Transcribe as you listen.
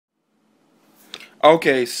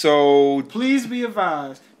Okay, so Please be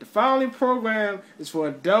advised, the following program is for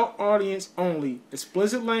adult audience only.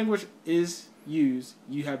 Explicit language is used.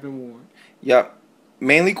 You have been warned. yep,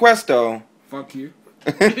 mainly Questo. Fuck you.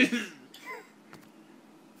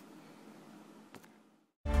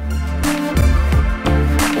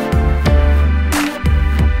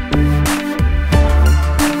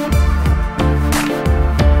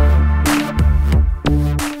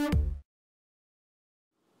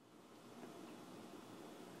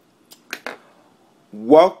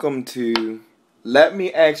 Welcome to Let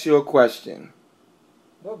Me Ask You a Question.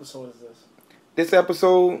 What episode is this? This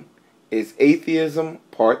episode is Atheism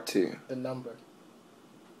Part 2. The number.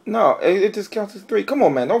 No, it just counts as 3. Come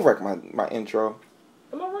on, man. Don't wreck my intro.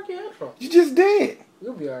 I'm not wrecking your intro. You just did.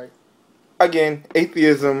 You'll be alright. Again,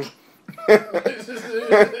 Atheism.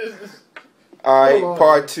 Alright,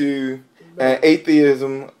 Part 2. And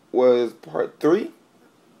Atheism was Part 3.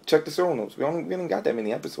 Check the show notes. We didn't got that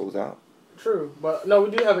many episodes out. True, but no, we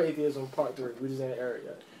do have an Atheism Part 3. We just ain't aired it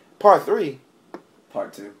yet. Part 3?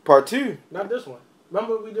 Part 2. Part 2? Not this one.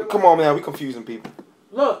 Remember we did. Come on, man. We confusing people.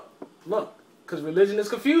 Look, because religion is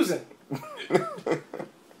confusing.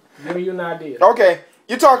 Give you an idea. Okay,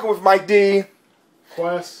 you're talking with Mike D.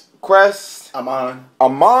 Quest. Amon.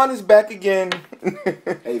 Amon is back again.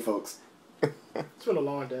 Hey, folks. It's been a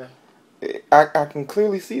long day. I can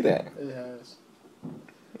clearly see that. It has.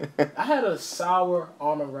 I had a sour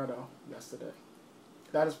amaretto yesterday.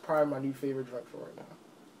 That is probably my new favorite drink for right now.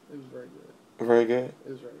 It was very good. Very good. It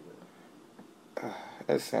was very good.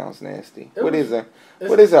 That sounds nasty. It What was- is it? It's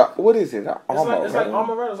What is it? An It's like amaretto?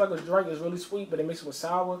 amaretto. It's like a drink. It's really sweet, but they mix it with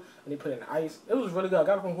sour and they put it in ice. It was really good. I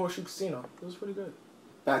got it from Horseshoe Casino. It was pretty good.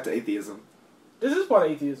 Back to atheism. This is part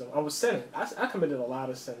of atheism. I was sinning. I committed a lot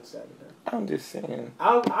of sins that day. I'm just saying.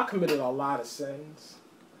 I committed a lot of sins.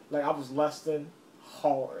 Like, I was less than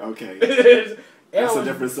hard. Okay. And That's I a was-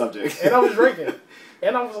 different subject. And I was drinking.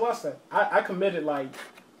 And I was less than. I committed, like,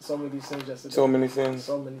 so many sins yesterday. So many sins.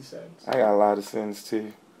 So many sins. I got a lot of sins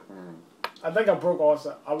too. I think I broke all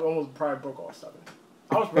seven. I almost probably broke all 7.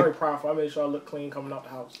 I was very proudful. I made sure I looked clean coming out the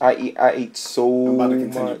house. I eat so I'm about to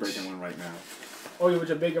continue much. breaking one right now. Oh, you with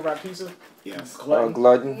your bacon wrap pizza? Yes.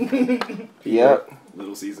 Glutton. Yep.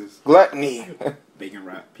 Little Caesars. Gluttony. Bacon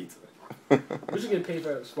wrap pizza. We should get paid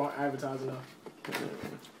for smart advertising now.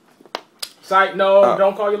 Psych, no,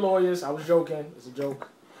 don't call your lawyers. I was joking. It's a joke.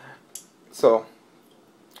 So,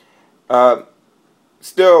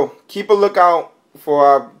 still keep a lookout for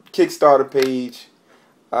our Kickstarter page.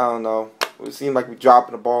 I don't know. It seems like we're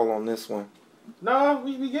dropping the ball on this one. No,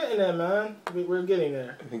 we getting there, man. We're getting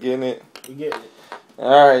there. You getting it? We getting it.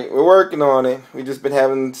 All right, we're working on it. We just been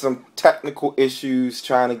having some technical issues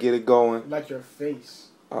trying to get it going. Like your face.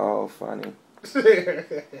 Oh, funny.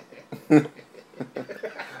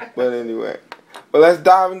 But anyway, but let's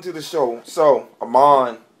dive into the show. So,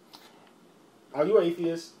 Amon. Are you an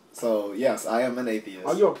atheist? So, yes, I am an atheist.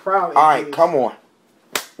 Are you a proud atheist? All right, come on.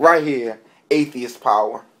 Right here, atheist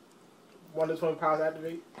power. 1 to 20 powers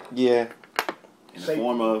activate? Yeah. In the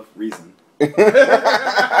form of reason. Because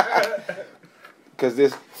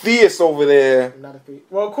there's theists over there. Not a theist.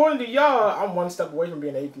 Well, according to y'all, I'm 1 step away from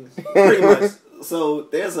being an atheist. Pretty much. So,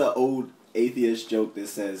 there's an old atheist joke that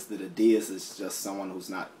says that a deist is just someone who's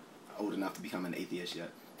not old enough to become an atheist yet.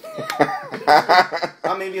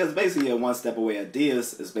 I mean, because basically you're 1 step away. A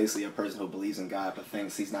deist is basically a person who believes in God but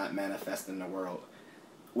thinks he's not manifesting in the world.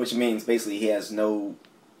 Which means basically he has no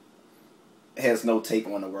take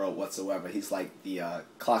on the world whatsoever. He's like the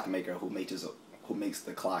clockmaker who makes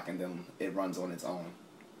the clock and then it runs on its own.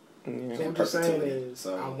 Yeah. So what you're saying is,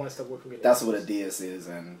 I'm 1 step away from being an That's atheist. what a deist is,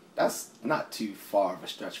 and that's not too far of a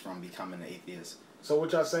stretch from becoming an atheist. So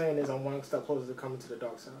what y'all saying is I'm 1 step closer to coming to the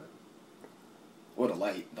dark side. Or the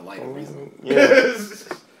light of reason. Yeah.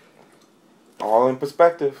 All in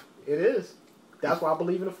perspective. It is. That's why I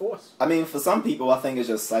believe in the Force. I mean, for some people, I think it's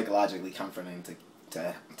just psychologically comforting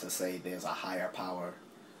to say there's a higher power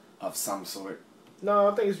of some sort. No,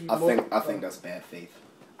 I think it's I think that's bad faith.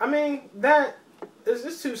 I mean, that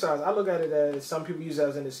it's 2 sides. I look at it as some people use it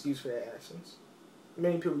as an excuse for their actions.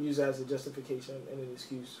 Many people use it as a justification and an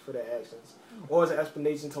excuse for their actions. Or as an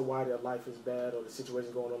explanation to why their life is bad or the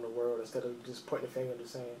situation going on in the world instead of just pointing the finger and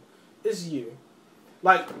just saying, it's you.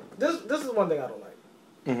 Like, this is one thing I don't like.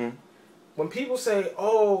 Mm-hmm. When people say,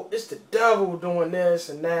 oh, it's the devil doing this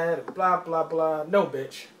and that, and blah, blah, blah. No,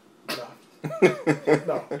 bitch. No.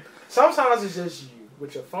 No. Sometimes it's just you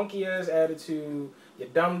with your funky ass attitude, your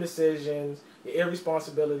dumb decisions, your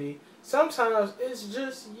irresponsibility. Sometimes it's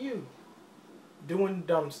just you doing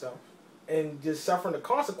dumb stuff and just suffering the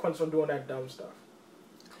consequence from doing that dumb stuff.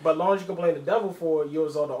 But as long as you can blame the devil for it, you're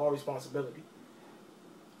result of all responsibility.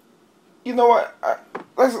 You know what? All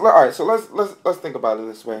right. So let's think about it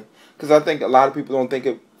this way, because I think a lot of people don't think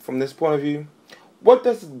it from this point of view. What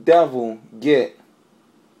does the devil get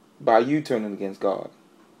by you turning against God?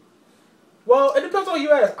 Well, it depends on who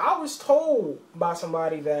you ask. I was told by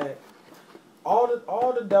somebody that all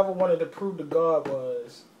the devil wanted to prove to God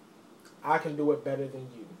was, I can do it better than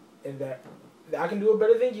you, and that I can do it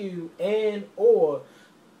better than you, and or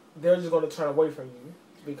they're just going to turn away from you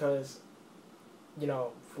because, you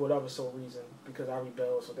know, for whatever sole reason, because I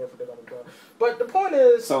rebelled, so therefore they're going to rebel. But the point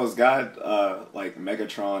is... So is God like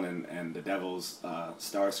Megatron and the devil's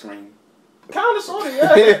Starscream? Kind of, sort of,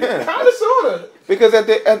 yeah. Kind of, sort of. Because at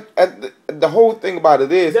the whole thing about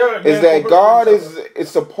it is that God is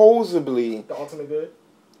supposedly... the ultimate good?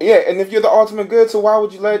 Yeah, and if you're the ultimate good, so why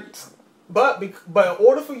would you let... But in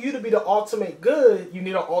order for you to be the ultimate good, you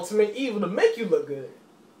need an ultimate evil to make you look good.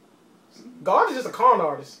 God is just a con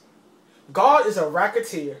artist. God is a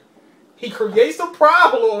racketeer. He creates a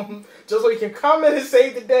problem just so he can come in and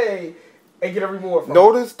save the day and get a reward from it.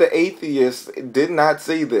 Notice the atheist did not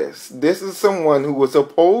say this. This is someone who was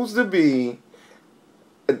supposed to be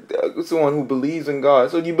someone who believes in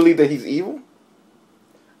God. So you believe that he's evil?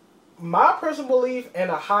 My personal belief in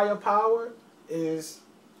a higher power is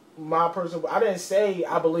my personal... I didn't say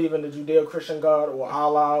I believe in the Judeo-Christian God or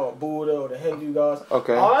Allah or Buddha or the Hindu gods.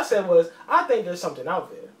 Okay. All I said was, I think there's something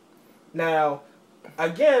out there. Now,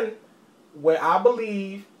 again, what I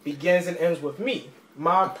believe begins and ends with me.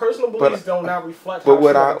 My personal beliefs do not reflect... But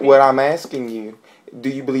what I'm asking you, do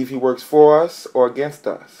you believe he works for us or against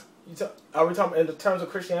us? Are we talking in the terms of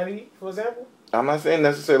Christianity, for example? I'm not saying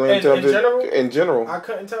necessarily in terms of... In general? I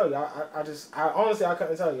couldn't tell you. I honestly, I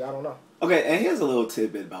couldn't tell you. I don't know. Okay, and here's a little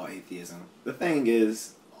tidbit about atheism. The thing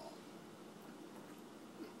is,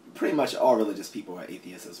 pretty much all religious people are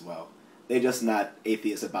atheists as well. They're just not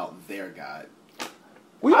atheists about their God.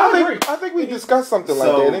 I think we discussed something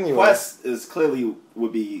like that anyway. Quest is clearly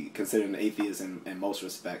would be considered an atheist in most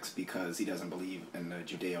respects because he doesn't believe in the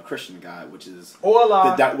Judeo-Christian God, which is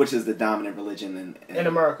the dominant religion in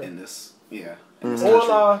America. In this, Or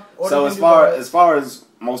so as far as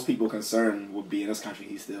most people concerned would be in this country,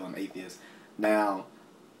 he's still an atheist. Now,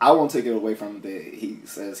 I won't take it away from that he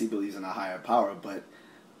says he believes in a higher power, but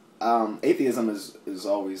atheism is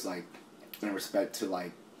always like in respect to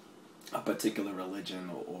like a particular religion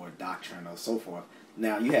or doctrine or so forth.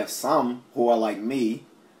 Now, you have some who are like me,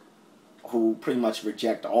 who pretty much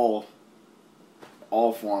reject all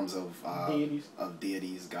forms of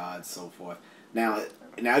deities, gods, so forth. Now,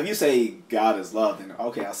 if you say God is love, then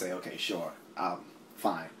okay, I'll say okay, sure,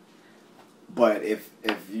 fine. But if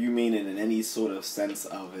you mean it in any sort of sense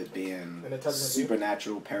of it being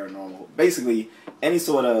supernatural, paranormal, basically any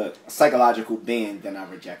sort of psychological being, then I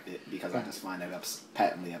reject it because I just find that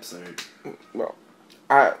patently absurd. Well,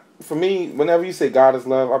 for me, whenever you say God is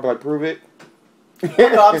love, I'll be like, prove it.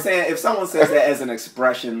 No, I'm saying if someone says that as an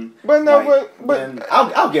expression, then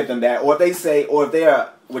I'll give them that. Or if they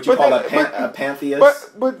are what you call a pantheist,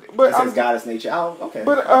 but says God is nature. Okay.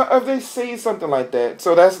 But if they say something like that,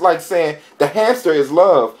 so that's like saying the hamster is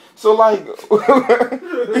love. So like, you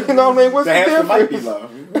know what I mean? What's the hamster difference? Might be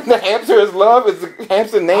love. The hamster is love. Is the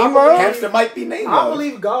hamster named love? The hamster might be named love. I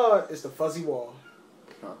believe God is the fuzzy wall.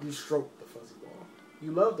 You stroke the fuzzy wall.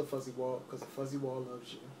 You love the fuzzy wall because the fuzzy wall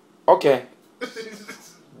loves you. Okay.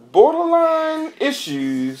 Borderline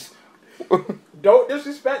issues. Don't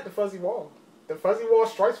disrespect the fuzzy wall. The fuzzy wall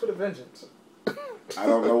strikes with a vengeance. I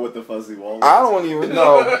don't know what the fuzzy wall is. I don't even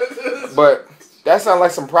know. But that sounds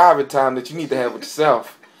like some private time that you need to have with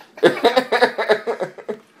yourself.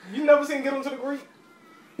 You never seen Get 'Em to the Greek?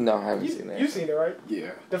 No, I haven't seen that. You've seen it, right?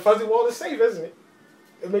 Yeah. The fuzzy wall is safe, isn't it?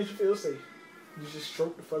 It makes you feel safe. You just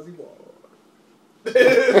stroke the fuzzy wall.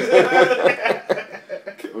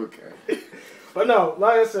 Okay. But no,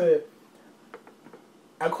 like I said,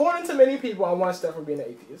 according to many people, I'm one step from being an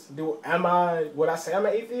atheist. Would I say I'm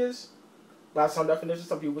an atheist? By some definition,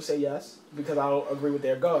 some people say yes, because I don't agree with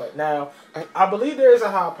their God. Now, I believe there is a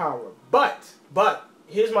higher power, but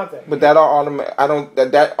here's my thing. But that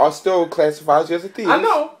are still classified as a theist. I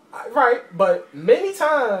know, right? But many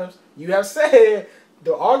times you have said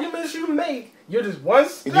the arguments you make, you're just one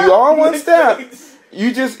step. You are one step.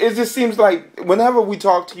 It just seems like whenever we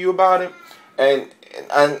talk to you about it, and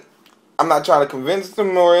I'm not trying to convince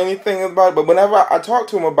them or anything about it, but whenever I talk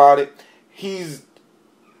to him about it, he's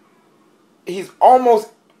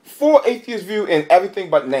almost full atheist view in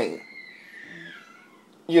everything but name.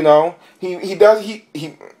 You know, he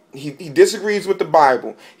disagrees with the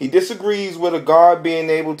Bible. He disagrees with a God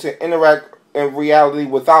being able to interact in reality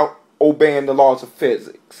without obeying the laws of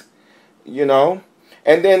physics. You know,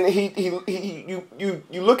 And then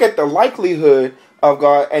you look at the likelihood of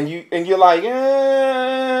God, and you're like,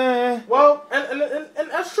 Well, and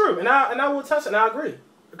that's true, and I will touch it, and I agree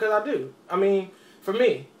because I do. I mean, for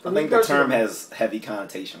me, I think the term has heavy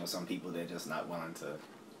connotation with some people. They're just not willing to.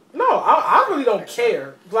 No, I really don't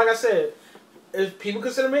care. Like I said, if people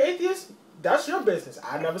consider me atheist, that's your business.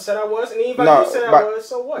 I never said I was, and anybody who said I was,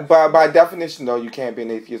 so what? But by definition, though, you can't be an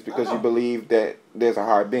atheist because you believe that there's a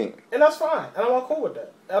higher being. And that's fine. And I'm all cool with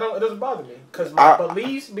that. It doesn't bother me because my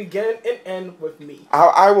beliefs begin and end with me.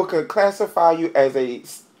 I will classify you as a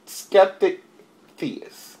skeptic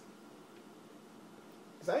theist.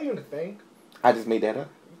 Is that even a thing? I just made that up.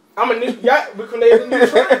 We created a new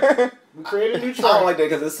trend. We created a new trend. I don't like that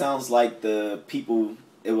because it sounds like the people.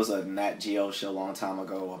 It was a Nat Geo show a long time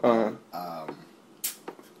ago about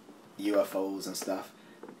UFOs and stuff,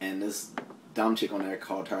 and this dumb chick on there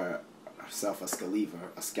called herself a Scaliever,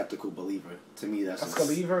 a skeptical believer. To me, that's a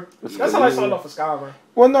Scaliever. Yeah. That's how I signed off for Skyrim.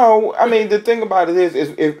 Well, no, I mean the thing about it is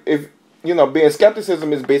if you know, being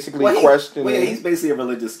skepticism is basically questioning. Well, yeah, he's basically a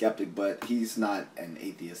religious skeptic, but he's not an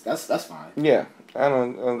atheist. That's fine. Yeah, I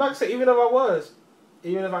don't. Like I said, even if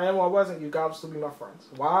I am or I wasn't, you guys would still be my friends.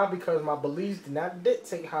 Why? Because my beliefs do not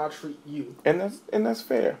dictate how I treat you. And that's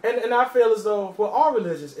fair. And I feel as though for all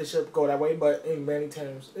religions it should go that way, but in many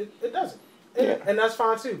terms it doesn't. And that's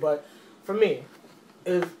fine too. But for me,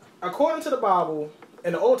 if according to the Bible,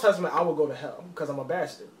 in the Old Testament, I would go to hell because I'm a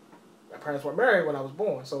bastard. My parents weren't married when I was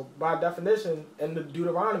born, so by definition, in the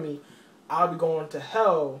Deuteronomy, I'll be going to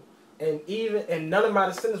hell. And none of my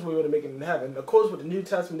descendants will be able to make it in heaven. Of course, with the New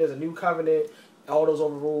Testament, there's a new covenant. All those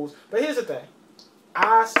over rules. But here's the thing.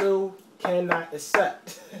 I still cannot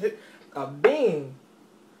accept a being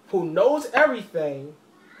who knows everything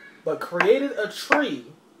but created a tree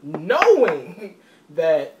knowing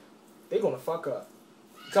that they're going to fuck up.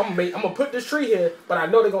 So I'm going to put this tree here, but I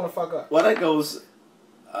know they're going to fuck up. Well, that goes...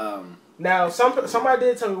 Now, somebody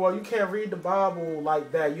did tell me, well, you can't read the Bible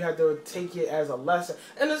like that. You have to take it as a lesson.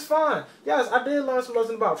 And it's fine. Yes, I did learn some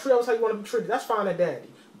lessons about tree. I was how you want to be treated. That's fine and dandy.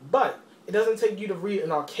 But it doesn't take you to read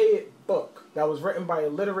an archaic book that was written by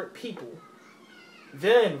illiterate people,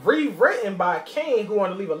 then rewritten by a king who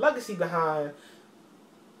wanted to leave a legacy behind,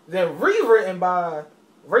 then rewritten by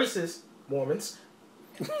racist Mormons,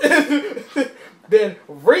 then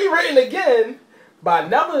rewritten again by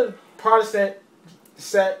another Protestant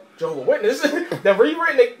set Jehovah's Witness, then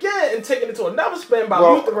rewritten again and taken into another spin by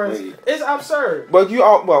Lutherans. It's absurd. But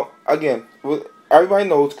again, everybody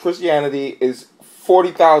knows Christianity is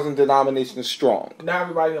 40,000 denominations strong. Now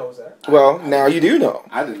everybody knows that. Well, now you do know.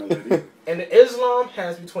 I didn't know that either. And Islam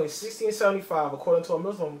has between 60 and 75, according to a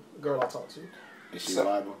Muslim girl I talked to. Is she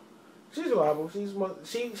reliable? She's reliable.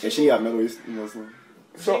 Is she a Middle East Muslim?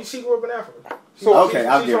 She grew up in Africa. Okay,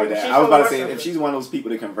 I'll give her that. I was about to say, if she's one of those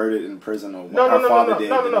people that converted in prison or her father did.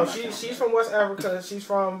 No. She's from West Africa. She's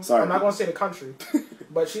from, I'm not going to say the country,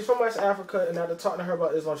 but she's from West Africa, and after talking to her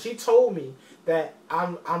about Islam, she told me that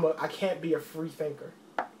I can't be a free thinker.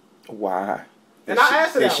 Why? And I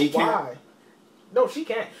asked her that, why? No, she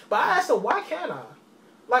can't. But I asked her, why can't I?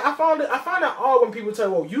 Like, I find it odd when people tell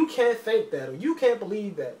me, well, you can't think that, or you can't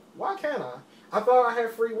believe that. Why can't I? I thought I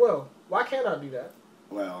had free will. Why can't I do that?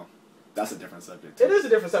 Well, that's a different subject. It is a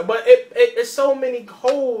different subject, but it's so many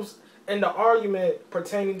holes in the argument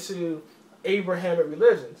pertaining to Abrahamic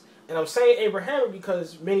religions. And I'm saying Abrahamic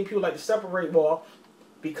because many people like to separate, well,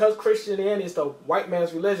 because Christianity is the white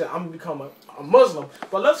man's religion, I'm going to become a Muslim.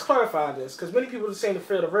 But let's clarify this, because many people are saying to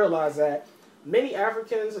fail to realize that many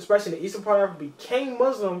Africans, especially in the eastern part of Africa, became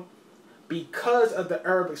Muslim because of the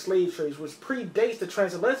Arabic slave trades, which predates the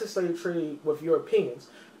transatlantic slave trade with Europeans.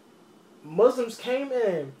 Muslims came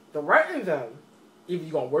in, directing them, if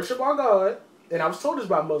you're going to worship our God, and I was told this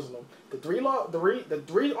by Muslim, the three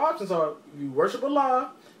options are, you worship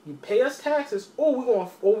Allah, you pay us taxes, or we're going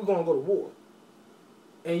to go to war.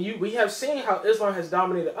 And we have seen how Islam has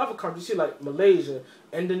dominated other countries, see, like Malaysia,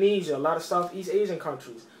 Indonesia, a lot of Southeast Asian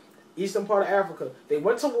countries, eastern part of Africa. They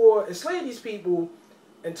went to war, enslaved these people,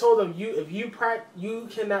 and told them, if you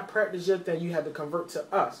cannot practice your thing, you have to convert to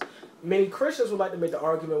us. Many Christians would like to make the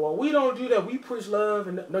argument, well, we don't do that. We preach love.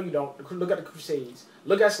 And no, you don't. Look at the Crusades.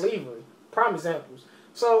 Look at slavery. Prime examples.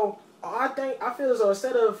 So I feel as though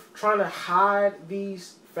instead of trying to hide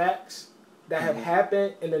these facts that have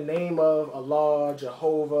happened in the name of Allah,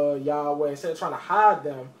 Jehovah, Yahweh, instead of trying to hide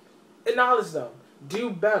them, acknowledge them. Do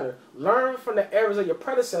better. Learn from the errors of your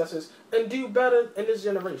predecessors and do better in this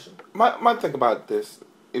generation. My thing about this,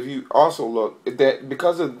 if you also look, that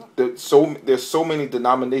because of there's so many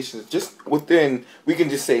denominations just within, we can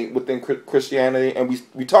just say within Christianity, and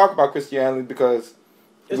we talk about Christianity because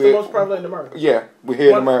It's the most prevalent in America. Yeah, we're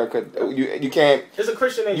here in America. You can't. It's a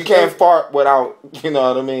Christian nation. You can't fart without, you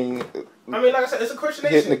know what I mean. I mean, like I said, it's a Christian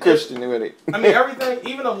nation. Hitting the Christian with it. I mean, everything,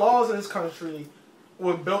 even the laws in this country,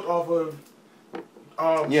 were built off of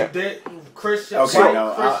Christian. Okay,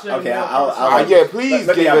 yeah, please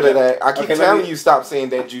give it to that. I keep telling you, stop saying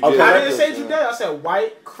that you did. I didn't say Judea. I said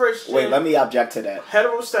white Christian. Wait, let me object to that.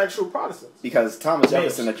 Heterosexual Protestants. Because Thomas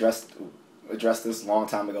Jefferson addressed this a long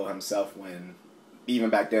time ago himself. When even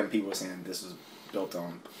back then people were saying this was built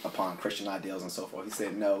upon Christian ideals and so forth. He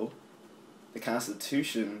said no. The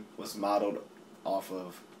Constitution was modeled off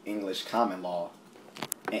of English common law,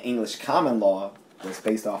 and English common law was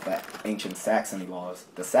based off of ancient Saxony laws.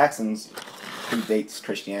 The Saxons predates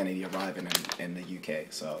Christianity arriving in the UK.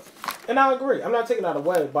 So, and I agree. I'm not taking that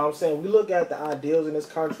away, but I'm saying we look at the ideals in this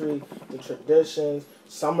country, the traditions,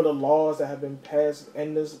 some of the laws that have been passed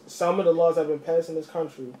in this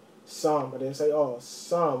country. Some, I didn't say all.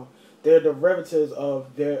 Some, they're derivatives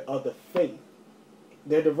of the faith.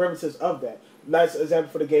 They're derivatives of that. Nice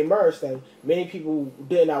example for the gay marriage thing. Many people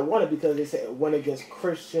did not want it because they said it went against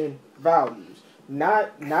Christian values.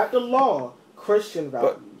 Not the law, Christian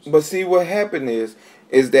values. But see, what happened is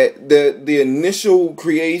that the initial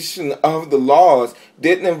creation of the laws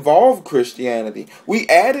didn't involve Christianity. We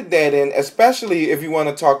added that in, especially if you want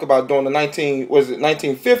to talk about during the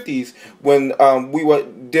 1950s when we were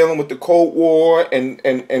dealing with the Cold War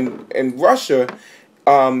and Russia.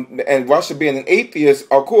 And Russia being an atheist,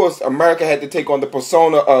 of course, America had to take on the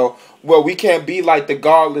persona of, well, we can't be like the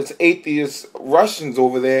godless atheist Russians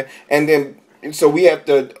over there, and then so we have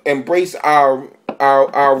to embrace our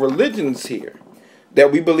religions here,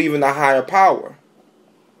 that we believe in a higher power.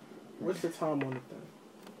 What's the time on the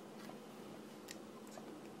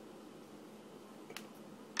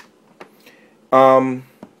thing?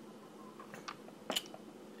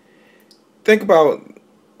 Think about,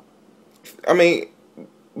 I mean,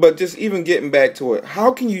 but just even getting back to it,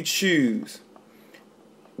 how can you choose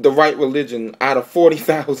the right religion out of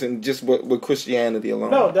 40,000 just with Christianity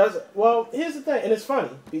alone? Well, here's the thing, and it's funny,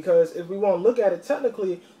 because if we want to look at it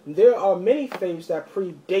technically, there are many faiths that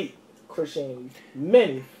predate Christianity.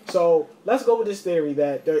 Many. So, let's go with this theory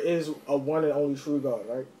that there is a one and only true God,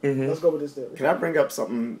 right? Mm-hmm. Let's go with this theory. Can I bring up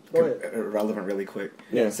something relevant really quick?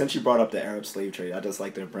 Yeah. Since you brought up the Arab slave trade, I'd just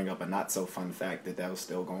like to bring up a not-so-fun fact that was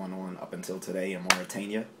still going on up until today in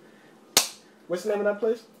Mauritania. What's the name of that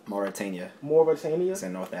place? Mauritania. Mauritania? It's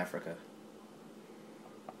in North Africa.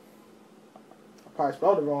 I probably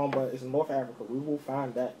spelled it wrong, but it's in North Africa. We will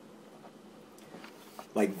find that.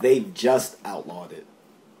 Like, they just outlawed it.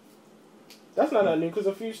 That's not that new, because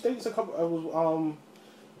a few states,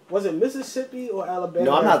 was it Mississippi or Alabama?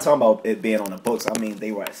 No, I'm not talking about it being on the books. I mean,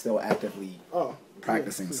 they were still actively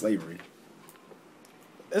practicing slavery.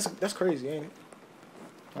 That's crazy, ain't it?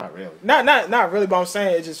 Not really. Not really, but I'm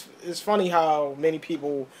saying it's funny how many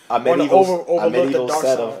people want to overlook the dark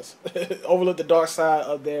sides. Overlook the dark side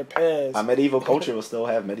of their past. Our medieval culture will still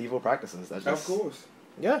have medieval practices. That's just, of course.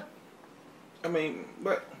 Yeah. I mean,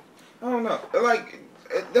 but I don't know. Like,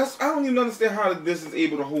 I don't even understand how this is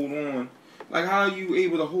able to hold on. Like, how are you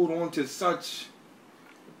able to hold on to such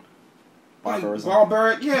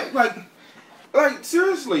barbaric? Yeah, like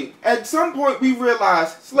seriously. At some point, we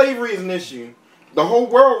realized slavery is an issue. The whole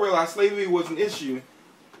world realized slavery was an issue.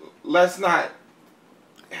 Let's not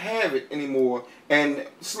have it anymore. And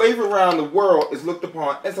slavery around the world is looked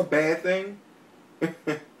upon as a bad thing.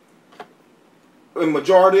 In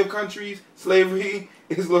majority of countries, slavery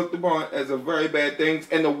is looked upon as a very bad thing.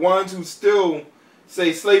 And the ones who still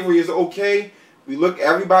say slavery is okay,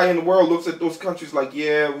 everybody in the world looks at those countries like,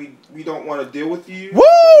 yeah, we don't want to deal with you.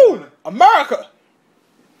 Woo! America!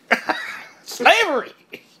 Slavery!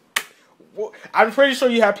 I'm pretty sure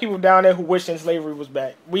you have people down there who wish slavery was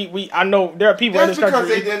back. I know there are people in this country.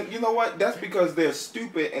 They didn't. You know what? That's because they're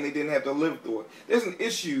stupid and they didn't have to live through it. There's an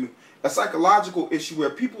issue, a psychological issue, where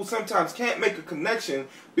people sometimes can't make a connection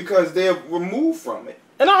because they're removed from it.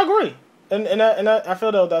 And I agree. And I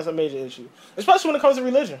feel that that's a major issue, especially when it comes to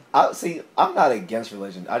religion. I'm not against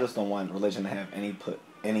religion. I just don't want religion to have any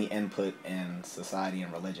input in society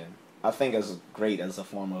and religion. I think it's great as a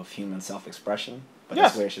form of human self-expression, but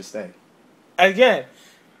that's where it should stay. Again,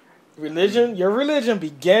 your religion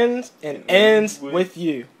begins and ends with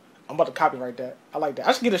you. I'm about to copyright that. I like that.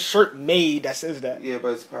 I should get a shirt made that says that. Yeah, but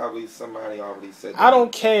it's probably somebody already said that. I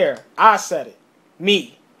don't care. I said it.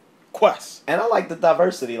 Me. Quest. And I like the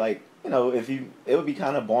diversity. Like, it would be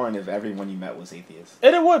kind of boring if everyone you met was atheist.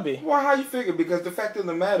 And it would be. Well, how you figure? Because the fact of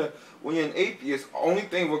the matter, when you're an atheist, only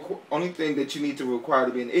thing that you need to require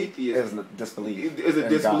to be an atheist Is disbelief. is a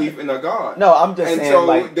disbelief in a God. No, I'm just saying, so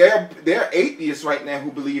like, they're atheists right now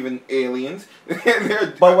who believe in aliens.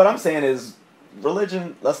 but what I'm saying is,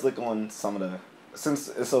 religion. Let's look on some of the. Since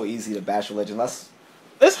it's so easy to bash religion, This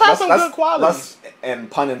has some good qualities.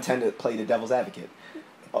 And pun intended, play the devil's advocate.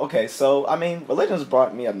 Okay, so I mean, religion's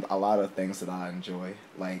brought me a lot of things that I enjoy.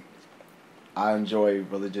 Like, I enjoy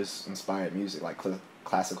religious inspired music, like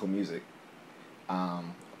classical music. I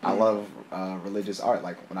love religious art.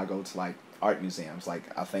 Like when I go to like art museums, like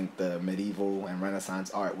I think the medieval and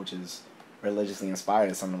Renaissance art, which is religiously inspired,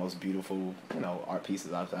 is some of the most beautiful, art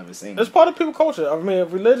pieces I've ever seen. It's part of people's culture. I mean,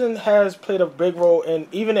 religion has played a big role in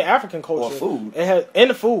even in African culture. Or food. It has in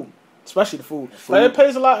the food, especially the food. Like, it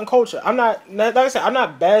plays a lot in culture. I'm not, like I said, I'm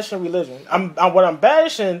not bashing religion. What I'm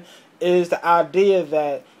bashing is the idea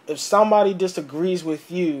that if somebody disagrees with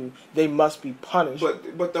you, they must be punished.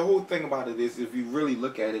 But the whole thing about it is, if you really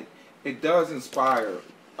look at it, it does inspire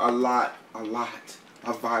a lot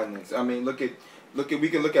of violence. I mean, look at we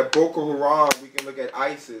can look at Boko Haram, we can look at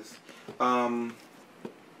ISIS, over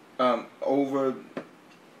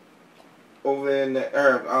in the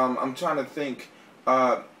Arab. I'm trying to think,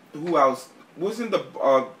 who else wasn't the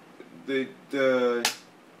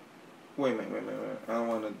wait a minute. I don't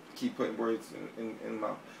want to keep putting words in my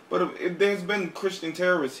mouth. But if there's been Christian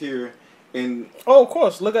terrorists here in. Oh, of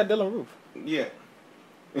course. Look at Dylan Roof. Yeah.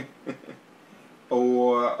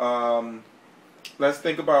 Or let's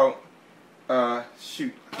think about.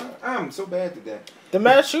 Shoot, I'm so bad at that. The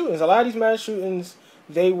mass shootings. A lot of these mass shootings,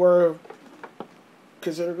 they were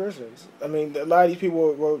considered Christians. I mean, a lot of these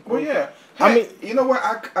people were well, yeah. Hey, I mean, you know what?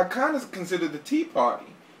 I kind of consider the Tea Party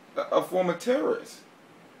a form of terrorist.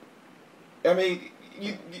 I mean,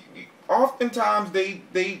 you oftentimes they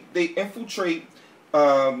infiltrate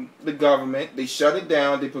the government. They shut it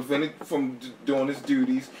down. They prevent it from doing its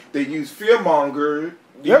duties. They use fearmongering.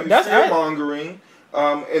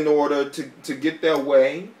 In order to get their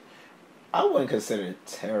way. I wouldn't consider it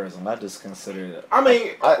terrorism. I just consider it. I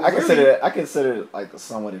mean, I consider it like a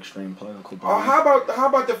somewhat extreme political. How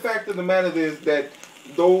about the fact of the matter is that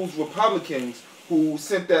those Republicans who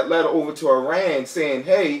sent that letter over to Iran saying,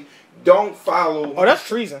 "Hey, don't follow." Oh, that's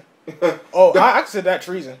treason. I consider that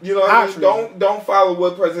treason. You know, what I mean? Don't follow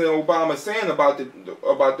what President Obama is saying about the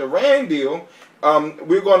Iran deal.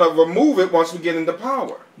 We're going to remove it once we get into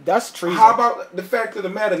power. That's treason. How about the fact of the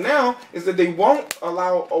matter now is that they won't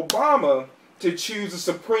allow Obama to choose a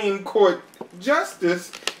Supreme Court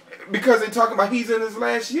justice because they're talking about he's in his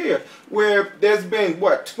last year, where there's been,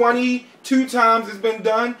 22 times it's been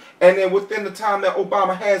done, and then within the time that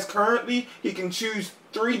Obama has currently, he can choose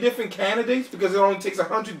 3 different candidates because it only takes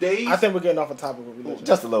 100 days. I think we're getting off the topic of religion.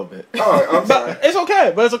 Just a little bit. All right, I'm sorry. It's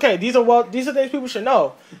okay. These are things people should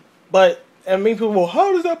know. But I mean, people, well,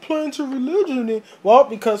 how does that play into religion? Well,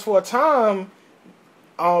 because for a time,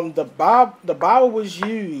 the Bible was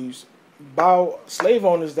used by slave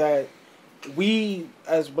owners that we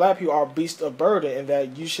as black people are beasts of burden, and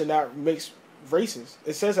that you should not mix races.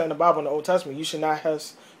 It says that in the Bible in the Old Testament. You should not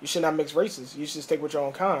mix races. You should stick with your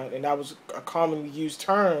own kind, and that was a commonly used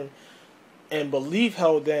term and belief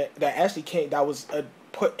held that actually that was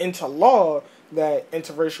put into law that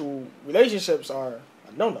interracial relationships are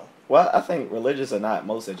a no-no. Well, I think religious or not,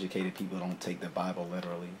 most educated people don't take the Bible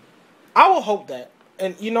literally. I will hope that,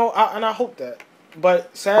 and I hope that,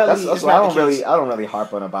 but sadly, that's why I don't really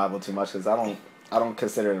harp on the Bible too much because I don't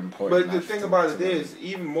consider it important. But the thing about it is,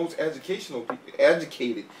 even most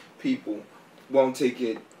educated people won't take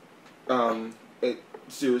it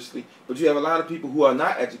seriously. But you have a lot of people who are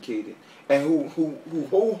not educated and who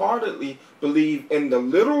wholeheartedly believe in the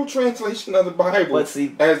literal translation of the Bible as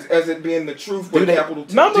it being the truth with capital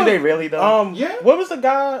T. Do they really though? Yeah. What was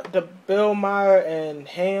the Bill Maher and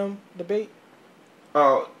Ham debate?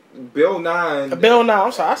 Bill Nye.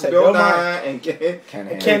 I'm sorry, I said Bill Nye and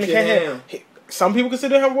Ken Ham. Some people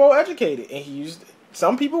consider him well educated, and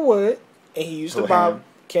some people would, and he used the Bible.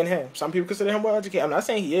 Ken Ham. Some people consider him well educated. I'm not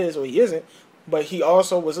saying he is or he isn't, but he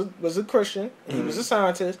also was a Christian, and he was a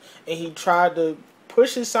scientist, and he tried to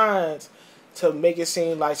push his science to make it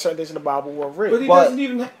seem like certain things in the Bible were real. But he doesn't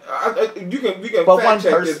even. We can fact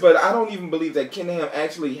check this, but I don't even believe that Ken Ham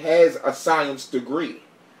actually has a science degree.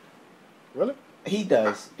 Really? He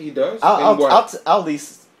does. He does. I'll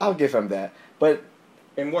give him that. But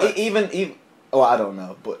in what? Even. Oh, I don't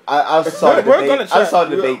know, but I saw the debate. I saw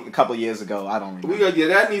the debate a couple of years ago. I don't remember.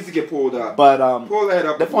 That needs to get pulled up. But pull that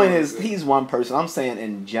up. The point is, he's one person. I'm saying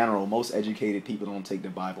in general, most educated people don't take the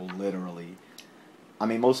Bible literally. I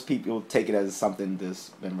mean, most people take it as something that's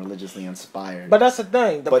been religiously inspired. But that's the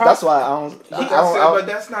thing. But that's why I don't. But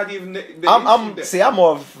that's not even the issue. See, I'm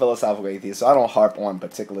more of a philosophical atheist, so I don't harp on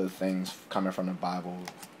particular things coming from the Bible.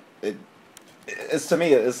 It's to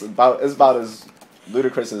me, it's about as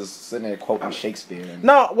ludicrous as sitting there quoting Shakespeare.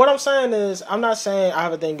 No, what I'm saying is, I'm not saying I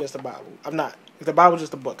have a thing against the Bible. I'm not. The Bible's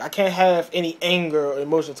just a book. I can't have any anger or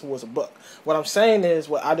emotion towards a book. What I'm saying is,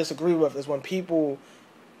 what I disagree with is when people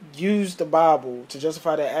use the Bible to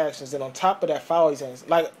justify their actions, then on top of that, follow these things.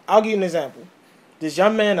 Like, I'll give you an example. This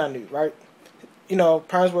young man I knew, right? You know,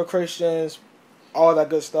 parents were Christians, all that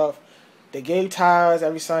good stuff. They gave tithes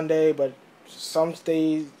every Sunday, but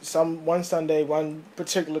one Sunday, one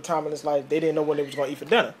particular time in his life, they didn't know when they was going to eat for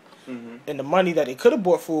dinner. Mm-hmm. And the money that they could have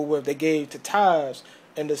bought food with, they gave to tithes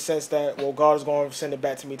in the sense that, well, God is going to send it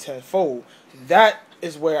back to me tenfold. That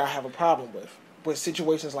is where I have a problem with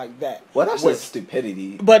situations like that. Well, that's just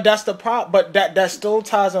stupidity. But that's the problem. But that still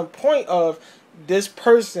ties on point of this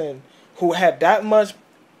person who had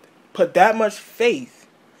put that much faith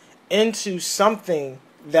into something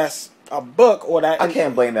that's a book or that. I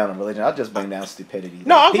can't blame that on religion. I just blame that on stupidity.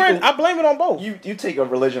 No, I blame it on both. You take a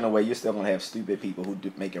religion away, you're still gonna have stupid people who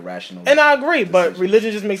make irrational. And I agree, but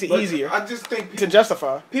religion just makes it easier. I just think to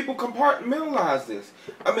justify. People compartmentalize this.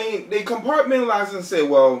 I mean, they compartmentalize it and say,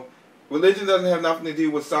 well, religion doesn't have nothing to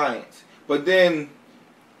do with science. But then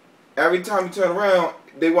every time you turn around,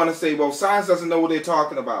 they want to say, well, science doesn't know what they're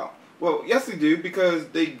talking about. Well, yes, they do, because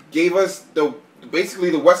they gave us basically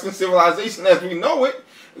the Western civilization as we know it.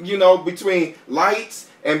 You know, between lights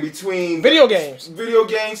and between video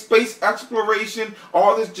games, space exploration,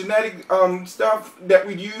 all this genetic stuff that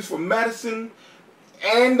we use for medicine,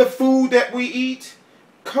 and the food that we eat.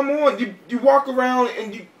 Come on, you walk around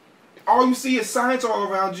and all you see is science all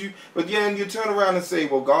around you, but then you turn around and say,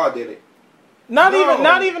 "Well, God did it." Not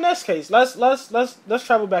even this case. Let's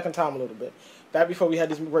travel back in time a little bit. Back before we had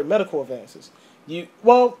these great medical advances.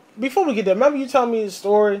 Before we get there, remember you telling me a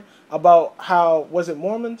story about how, was it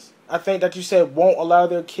Mormons? I think that you said won't allow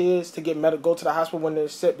their kids to go to the hospital when they're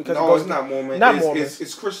sick because it's not Mormon.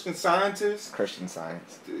 It's Christian Scientists. Christian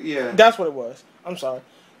Science. Yeah, that's what it was. I'm sorry.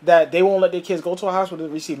 That they won't let their kids go to a hospital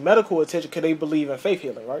to receive medical attention because they believe in faith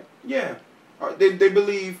healing, right? Yeah, they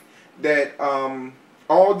believe that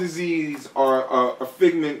all disease are a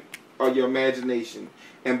figment of your imagination,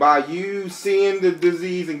 and by you seeing the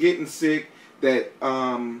disease and getting sick, that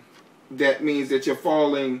means that you're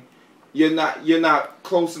falling. You're not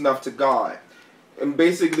close enough to God, and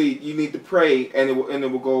basically you need to pray, and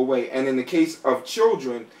it will go away. And in the case of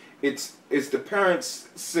children, it's the parents'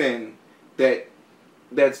 sin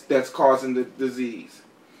that's causing the disease.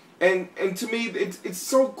 And to me, it's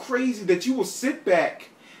so crazy that you will sit back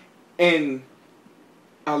and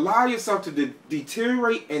allow yourself to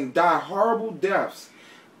deteriorate and die horrible deaths.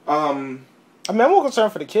 I mean, I'm more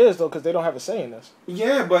concerned for the kids, though, because they don't have a say in this.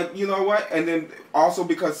 Yeah, but you know what? And then also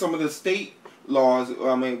because some of the state laws,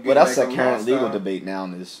 well, that's a current legal debate now,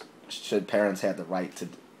 is should parents have the right to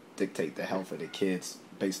dictate the health of their kids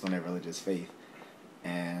based on their religious faith?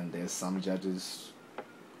 And there's some judges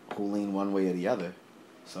who lean one way or the other.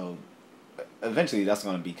 So eventually that's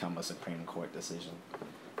going to become a Supreme Court decision.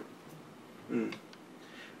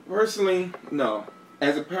 Personally, no.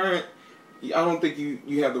 As a parent, I don't think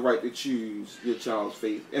you have the right to choose your child's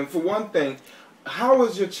faith. And for one thing, why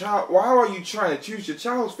are you trying to choose your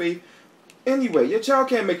child's faith anyway? Your child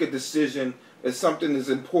can't make a decision as something is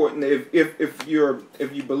important if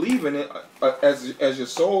you believe in it as your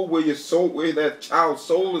soul, where that child's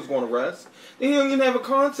soul is going to rest. Then you don't even have a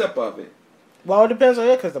concept of it. Well, it depends on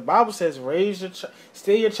it, because the Bible says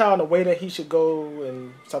steer your child in the way that he should go,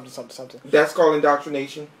 and something. That's called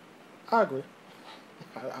indoctrination. I agree.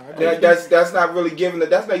 That's not really given.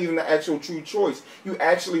 That's not even the actual true choice. You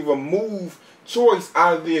actually remove choice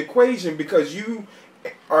out of the equation because you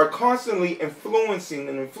are constantly influencing,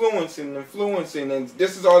 and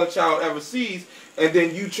this is all the child ever sees. And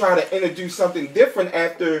then you try to introduce something different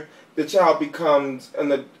after the child becomes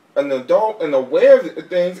an adult and aware of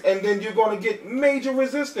things, and then you're going to get major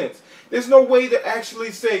resistance. There's no way to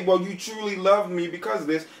actually say, well, you truly love me because of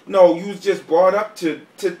this. No, you was just brought up to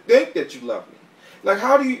think that you love me. Like,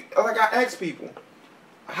 I ask people,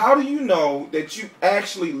 how do you know that you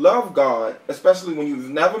actually love God, especially when you've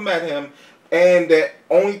never met him, and that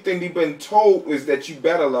only thing you've been told is that you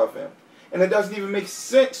better love him? And it doesn't even make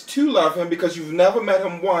sense to love him because you've never met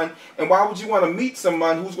him, one. And why would you want to meet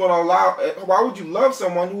someone who's going to why would you love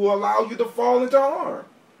someone who will allow you to fall into harm?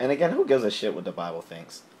 And again, who gives a shit what the Bible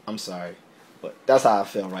thinks? I'm sorry, but that's how I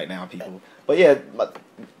feel right now, people. But yeah,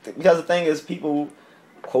 because the thing is, people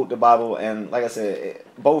quote the Bible, and like I said,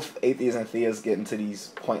 both atheists and theists get into these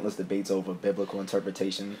pointless debates over biblical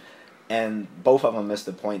interpretation, and both of them miss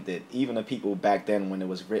the point that even the people back then when it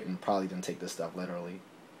was written probably didn't take this stuff literally.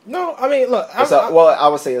 No, I mean, look. I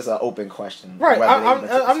would say it's an open question. Right,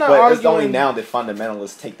 I'm not but arguing. It's only now that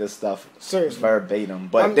fundamentalists take this stuff seriously verbatim.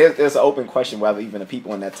 But there's an open question whether even the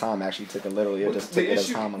people in that time actually took it literally or just took it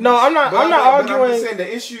as common. No, I'm not arguing. But I'm just saying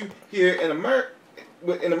the issue here in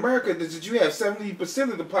America is that you have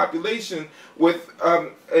 70% of the population with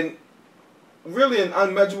really an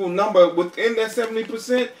unmeasurable number within that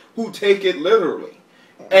 70% who take it literally.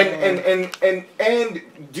 And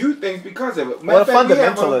do things because of it. Well,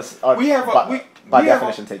 fundamentalists are by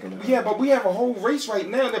definition taking it. Yeah, but we have a whole race right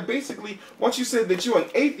now that basically, once you say that you're an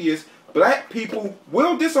atheist, black people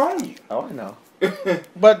will disown you. Oh, I know.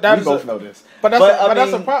 But we both know this. But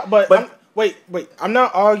that's a problem. But wait. I'm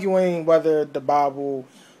not arguing whether the Bible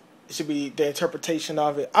should be the interpretation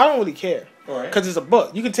of it. I don't really care because it's a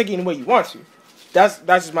book. You can take it any way you want to. That's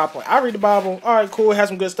just my point. I read the Bible. All right, cool. It has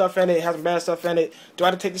some good stuff in it. It has some bad stuff in it. Do I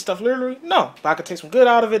have to take this stuff literally? No. But I can take some good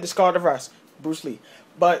out of it, discard the rest. Bruce Lee.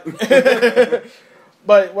 But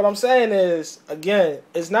but what I'm saying is, again,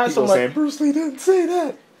 it's not people so much saying Bruce Lee didn't say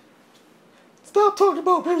that. Stop talking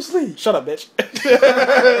about Bruce Lee. Shut up, bitch.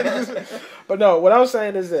 But no, what I'm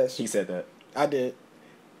saying is this. He said that. I did.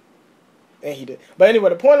 And he did. But anyway,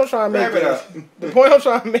 the point I'm trying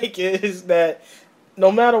to make is that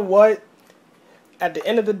no matter what, at the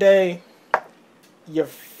end of the day, your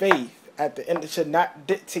faith at the end should not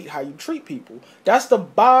dictate how you treat people. That's the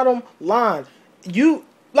bottom line. You,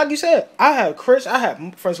 like you said, I have friends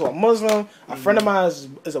who are Muslim. A friend of mine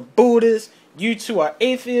is a Buddhist. You two are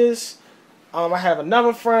atheists. I have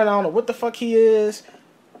another friend. I don't know what the fuck he is.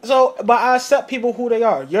 So, but I accept people who they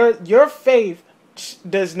are. Your faith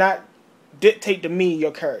does not dictate to me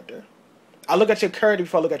your character. I look at your character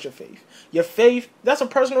before I look at your faith. Your faith, that's a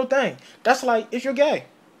personal thing. That's like if you're gay.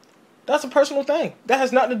 That's a personal thing. That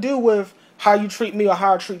has nothing to do with how you treat me or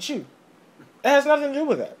how I treat you. It has nothing to do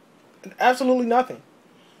with that. Absolutely nothing.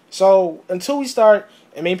 So until we start,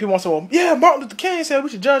 I mean, people want to say, well, yeah, Martin Luther King said we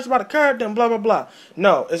should judge by the character and blah, blah, blah.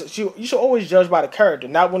 No, you should always judge by the character,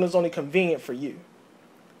 not when it's only convenient for you.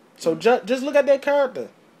 So just look at their character.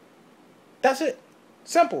 That's it.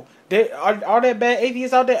 Simple. Are there bad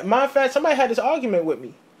atheists out there? Matter of fact, somebody had this argument with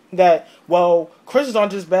me that, well, Christians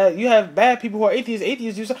aren't just bad. You have bad people who are atheists.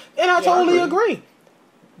 Atheists do something. And I totally agree.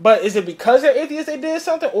 But is it because they're atheists they did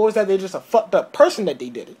something? Or is that they're just a fucked up person that they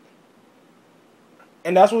did it?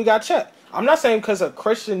 And that's what we got to check. I'm not saying because a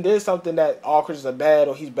Christian did something that all Christians are bad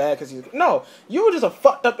or he's bad because he's... No. You were just a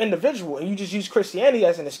fucked up individual and you just used Christianity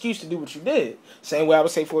as an excuse to do what you did. Same way I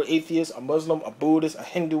would say for an atheist, a Muslim, a Buddhist, a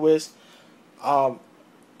Hinduist, a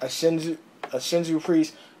Shinzu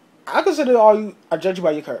priest. I consider I judge you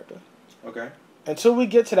by your character. Okay. Until we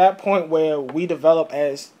get to that point where we develop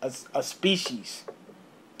as a species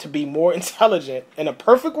to be more intelligent in a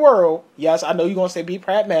perfect world. Yes, I know you're going to say be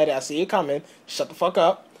pragmatic. I see it coming. Shut the fuck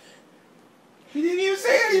up. He didn't even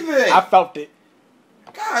say anything. I felt it.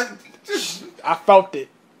 God, I felt it.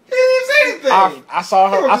 He didn't even say anything. I saw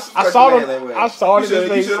her. I saw it in his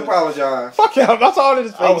face. You should apologize. Fuck him. I saw it in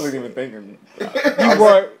his face. I wasn't even thinking. You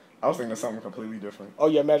were. I was thinking of something completely different. Oh,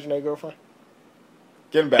 your imaginary girlfriend?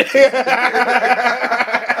 Getting back to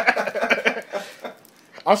it.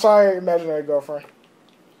 I'm sorry, imaginary girlfriend.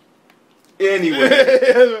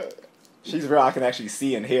 Anyway. She's real. I can actually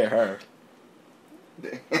see and hear her.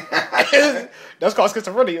 That's called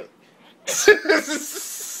schizophrenia.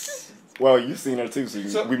 Well, you've seen her too,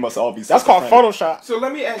 so we must all be. That's called Photoshop. So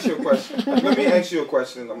let me ask you a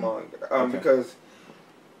question. Lamont, okay. Because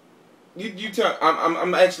you tell.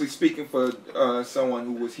 I'm actually speaking for someone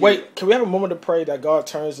who was here. Wait, can we have a moment to pray that God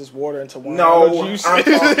turns this water into wine? No, juice? I'm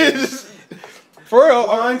talking. For real.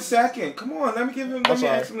 1 second. Come on, let me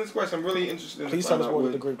ask him this question. I'm really interested in Please turn this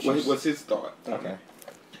water to grape juice. What's his thought? Okay.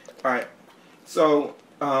 All right. So,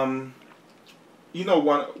 you know,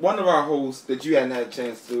 one of our hosts that you hadn't had a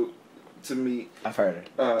chance to meet. I've heard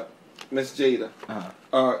it. Miss Jada.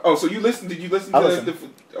 Uh-huh. So you listened? Did you listen I to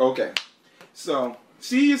listened. Okay. So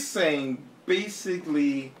she is saying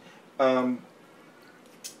basically that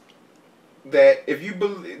if you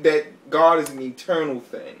believe that God is an eternal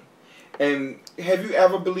thing, and have you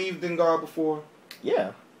ever believed in God before?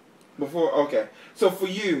 Yeah. Before? Okay. So for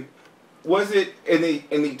you, was it an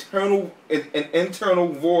internal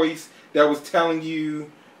voice that was telling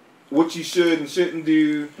you what you should and shouldn't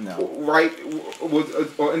do? No. Right?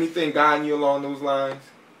 Or anything guiding you along those lines?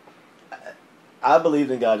 I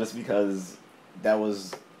believed in God just because that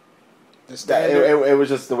was... It was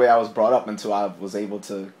just the way I was brought up until I was able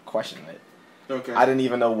to question it. Okay. I didn't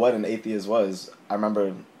even know what an atheist was. I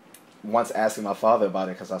remember once asking my father about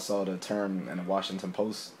it because I saw the term in the Washington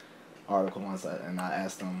Post article once, and I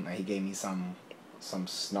asked him, and he gave me some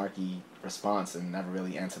snarky response and never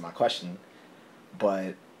really answered my question.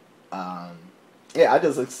 But yeah, I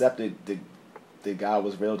just accepted the God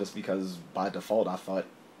was real just because by default I thought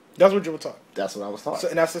That's what you were taught. that's what I was taught. So,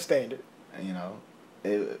 and that's the standard. And, you know,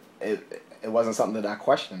 it wasn't something that I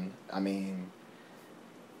questioned. I mean,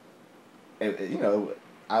 you know,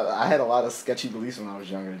 I had a lot of sketchy beliefs when I was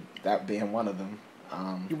younger, that being one of them.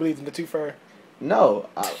 You believed in the tooth fairy? No.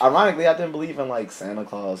 Ironically, I didn't believe in, like, Santa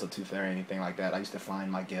Claus or Tooth Fairy or anything like that. I used to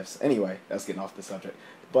find my gifts. Anyway, that's getting off the subject.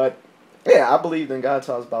 But, yeah, I believed in God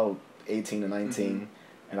till I was about 18 or 19. Mm-hmm.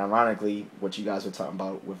 And ironically, what you guys were talking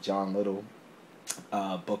about with John Little,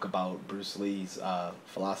 book about Bruce Lee's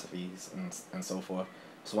philosophies and so forth,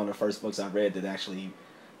 it's one of the first books I read that actually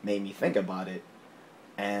made me think about it.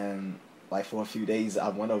 And like for a few days I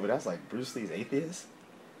went over that, I was like, Bruce Lee's atheist?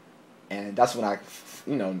 And that's when I,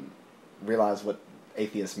 you know, realized what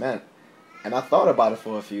atheist meant. And I thought about it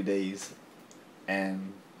for a few days,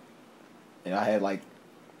 and you know, I had like,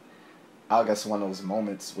 I guess one of those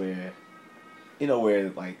moments where, you know, where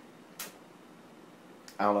like,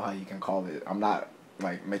 I don't know how you can call it. I'm not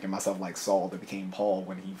like making myself like Saul that became Paul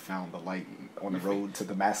when he found the light on the road to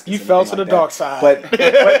Damascus. You fell to the dark side. But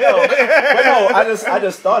no, I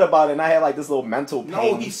just thought about it, and I had like this little mental pain.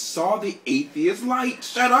 No, he saw the atheist light.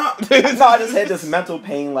 Shut up. No, I just had this mental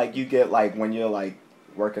pain like you get like when you're like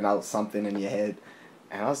working out something in your head,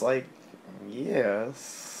 and I was like, yeah,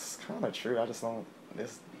 it's kind of true. I just don't.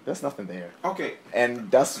 There's nothing there. Okay.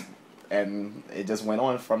 And it just went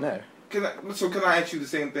on from there. Can I ask you the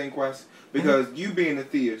same thing, Quest? Because you being a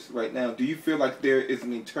theist right now, do you feel like there is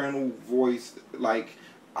an internal voice, like,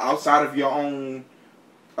 outside of your own,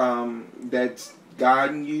 that's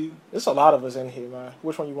guiding you? There's a lot of us in here, man.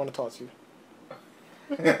 Which one you want to talk to?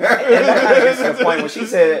 And that kind of gets to the point when she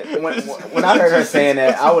said, when I heard her saying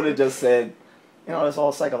that, I would have just said, you know, it's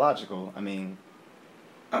all psychological. I mean,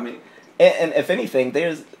 and if anything,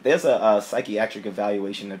 there's a psychiatric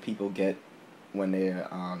evaluation that people get when they're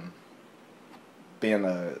being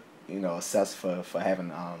assessed for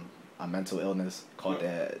having a mental illness called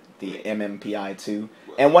the MMPI-2.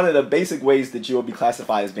 And one of the basic ways that you will be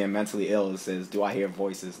classified as being mentally ill is, do I hear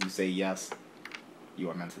voices? You say yes,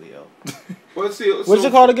 you are mentally ill. What's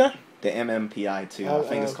it called again? The MMPI-2. I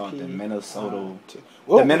think it's called the Minnesota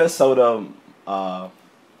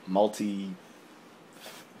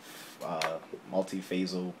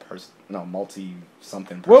multi-phasal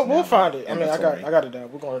multi-something. We'll find it. I mean, I got it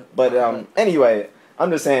down. We're going. But anyway, I'm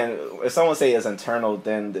just saying, if someone say it's internal,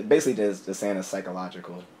 then basically they're saying it's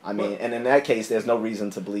psychological. I mean, and in that case, there's no reason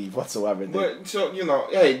to believe whatsoever. But so you know,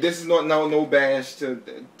 hey, this is no bash to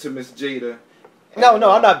Miss Jada.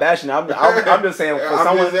 No, I'm not bashing. I'm just saying for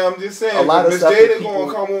someone. I'm just saying. A lot of Miss stuff Jada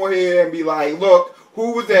gonna come on here and be like, "Look,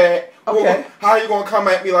 who was that? Okay. How you gonna come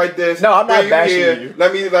at me like this? No, I'm not bashing you.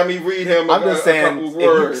 Let me read him. I'm just saying, if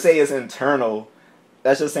you say it's internal,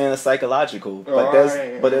 that's just saying it's psychological. But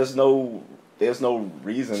there's no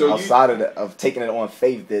reason outside of taking it on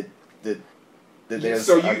faith that there's.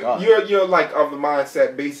 So you're like of the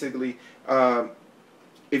mindset basically.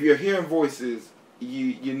 If you're hearing voices,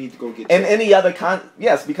 you need to go get. And any other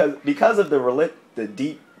yes, because of the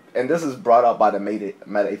deep. And this is brought up by the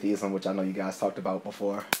meta-atheism, which I know you guys talked about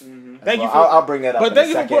before. Mm-hmm. Thank you. I'll bring that up. But thank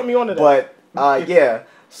you for putting me on to that. But yeah,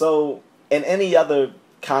 so in any other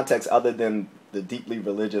context other than the deeply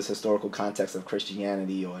religious historical context of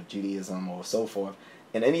Christianity or Judaism or so forth,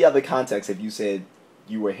 in any other context, if you said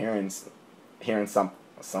you were hearing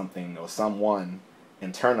something or someone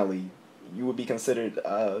internally, you would be considered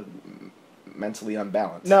mentally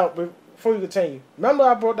unbalanced. Now, before you continue, remember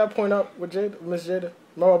I brought that point up with Miss Jada?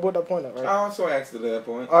 No, I brought that point up, right? I also asked at that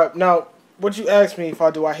point. All right, now, what you asked me if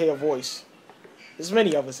I hear a voice. There's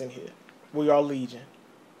many of us in here. We are legion,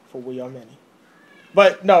 for we are many.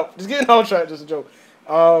 But, no, just getting on track, just a joke.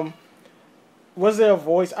 Was there a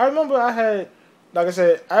voice? I remember I had, like I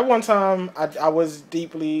said, at one time, I was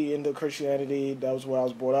deeply into Christianity. That was what I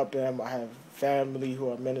was brought up in. I have family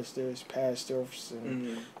who are ministers, pastors,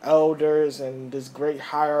 and elders, and this great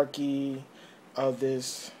hierarchy of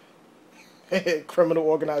this criminal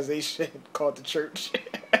organization called the church.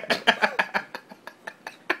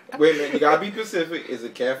 Wait a minute, you gotta be specific. Is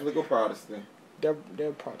it Catholic or Protestant?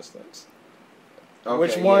 They're Protestants. Okay,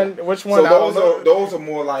 which one? Yeah. Which one? So those are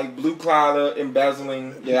more like blue collar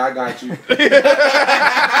embezzling. Yeah, I got you.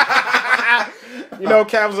 You know,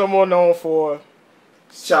 Catholics are more known for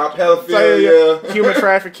child pedophilia, human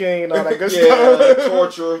trafficking, and all that good stuff. Yeah,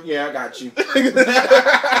 torture. Yeah, I got you.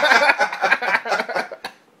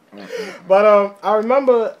 But I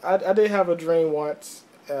remember I did have a dream once.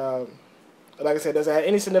 Like I said, does it have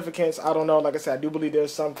any significance? I don't know. Like I said, I do believe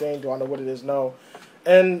there's something. Do I know what it is? No.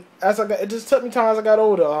 And it just took me time as I got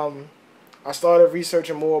older. I started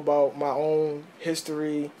researching more about my own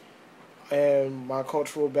history and my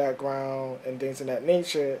cultural background and things of that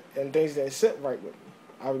nature, and things that sit right with me.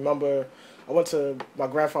 I remember I went to my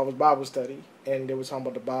grandfather's Bible study, and they were talking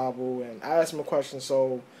about the Bible, and I asked him a question.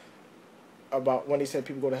 So about when he said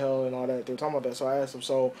people go to hell and all that, they were talking about that. So I asked him,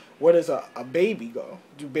 so where does a baby go?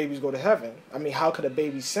 Do babies go to heaven? I mean, how could a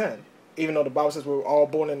baby sin? Even though the Bible says we're all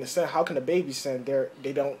born into sin, how can a baby sin?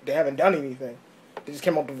 They haven't done anything. They just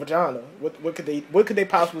came out the vagina. What could they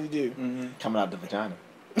possibly do? Mm-hmm. Coming out the vagina.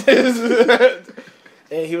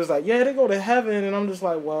 And he was like, yeah, they go to heaven. And I'm just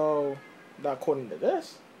like, well, not according to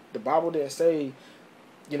this. The Bible didn't say,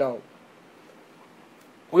 we're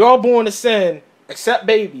all born to sin except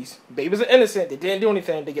babies. Babies are innocent. They didn't do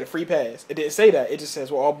anything. They get a free pass. It didn't say that. It just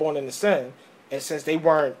says we're all born into sin. And since they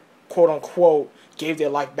weren't, quote unquote, gave their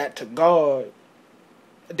life back to God,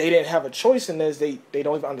 they didn't have a choice in this. They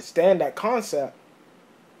don't even understand that concept.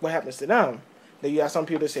 What happens to them? Then you have some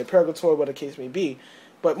people that say purgatory, what the case may be.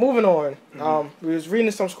 But moving on, we was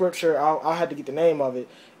reading some scripture. I had to get the name of it.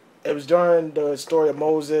 It was during the story of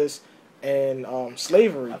Moses and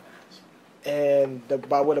slavery. And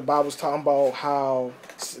where the Bible was talking about how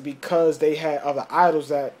because they had other idols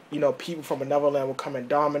that, people from another land would come and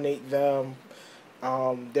dominate them.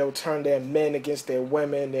 They would turn their men against their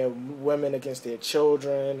women against their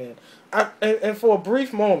children. And for a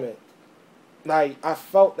brief moment, like, I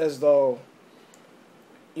felt as though,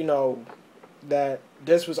 that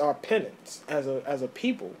this was our penance as a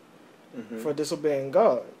people for disobeying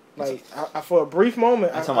God. Like, I for a brief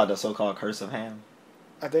moment, I'm talking about the so-called curse of Ham.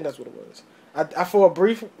 I think that's what it was. I for a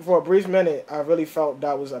brief minute, I really felt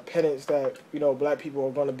that was a penance that black people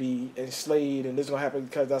are going to be enslaved, and this is going to happen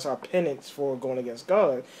because that's our penance for going against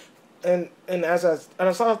God. And as I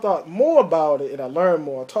thought more about it, and I learned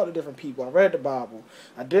more. I talked to different people. I read the Bible.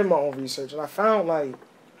 I did my own research, and I found like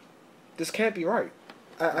this can't be right.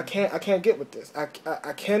 I can't get with this. I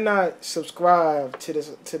cannot subscribe to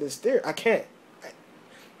this theory. I can't.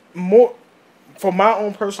 For my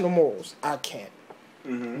own personal morals, I can't.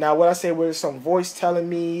 Mm-hmm. Now, what I say, where there's some voice telling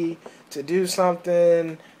me to do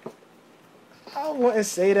something, I wouldn't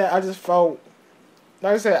say that. I just felt,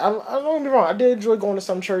 like I said, I don't get me wrong. I did enjoy going to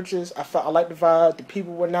some churches. I liked the vibe. The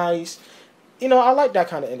people were nice. I like that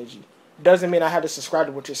kind of energy. Doesn't mean I had to subscribe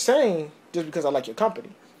to what you're saying just because I like your company.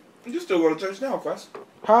 You still go to church now, Quest?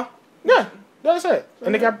 Huh? Yeah, that's it.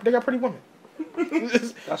 And they got pretty women.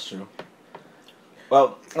 That's true.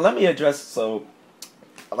 Well, let me address. So,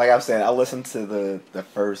 like I was saying, I listened to the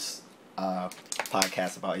first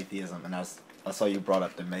podcast about atheism, and I saw you brought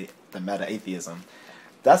up the meta-atheism.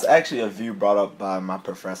 That's actually a view brought up by my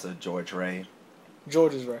professor, George Ray.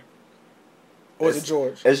 George is Ray. Or is it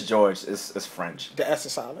George? It's George. It's French. The S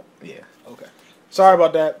is silent? Yeah. Okay. Sorry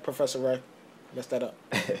about that, Professor Ray. Messed that up.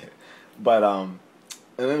 But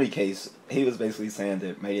in any case, he was basically saying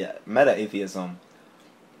that meta-atheism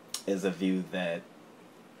is a view that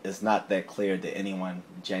it's not that clear that anyone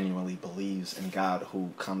genuinely believes in God who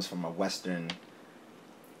comes from a Western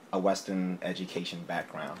education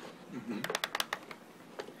background. Mm-hmm.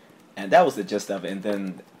 And that was the gist of it. And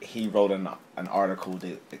then he wrote an article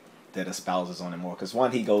that espouses on it more. Because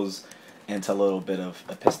one, he goes into a little bit of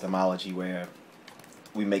epistemology where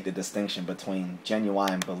we make the distinction between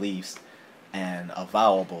genuine beliefs and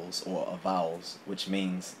avowals, which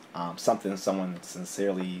means something someone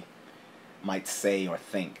sincerely might say or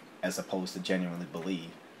think as opposed to genuinely believe,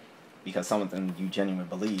 because something you genuinely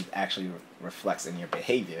believe actually reflects in your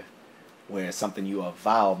behavior, whereas something you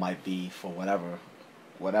avow might be for whatever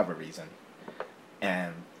reason.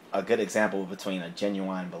 And a good example between a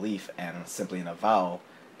genuine belief and simply an avowal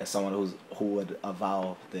is someone who would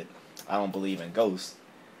avow that I don't believe in ghosts,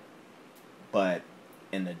 but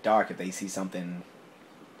in the dark, if they see something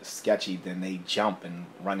sketchy, then they jump and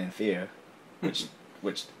run in fear,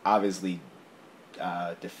 which obviously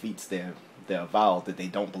defeats their avowal that they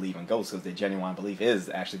don't believe in ghosts, because their genuine belief is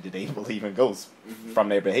actually that they believe in ghosts from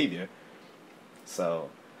their behavior. So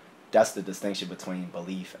that's the distinction between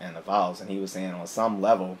belief and avowals. And he was saying on some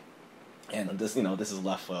level, and this is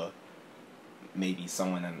left for maybe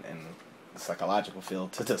someone in the psychological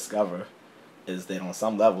field to discover, is that on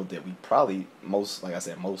some level that we probably most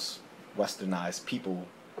westernized people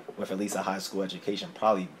with at least a high school education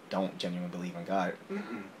probably don't genuinely believe in God.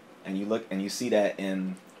 Mm-mm. And you look and you see that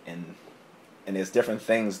in there's different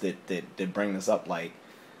things that bring this up, like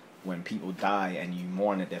when people die and you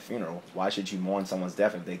mourn at their funeral. Why should you mourn someone's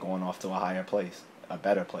death if they're going off to a higher place, a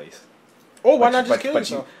better place? Or why not just kill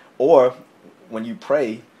yourself? Or when you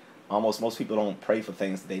pray, almost most people don't pray for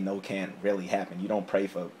things that they know can't really happen. You don't pray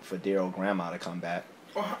for dear old grandma to come back.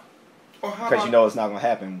 Because you know it's not going to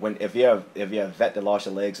happen. If you're a vet that lost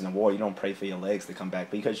your legs in the war, you don't pray for your legs to come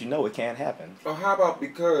back because you know it can't happen. Or how about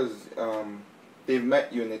because they've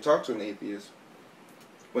met you and they talk to an atheist,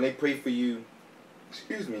 when they pray for you,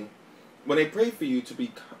 when they pray for you to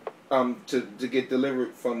be to get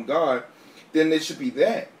delivered from God, then it should be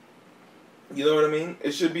that. You know what I mean?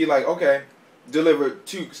 It should be like, okay,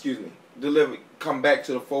 come back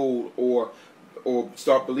to the fold, or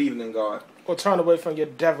start believing in God. Or turn away from your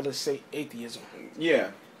devilish atheism. Yeah.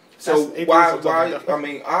 So why? I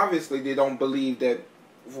mean, obviously they don't believe that,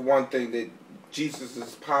 for one thing, that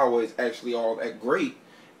Jesus' power is actually all that great,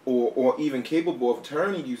 or even capable of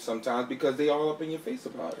turning you sometimes, because they all up in your face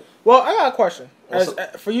about it. Well, I got a question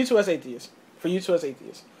for you two as atheists.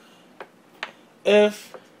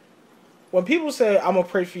 When people say, "I'm gonna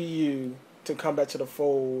pray for you to come back to the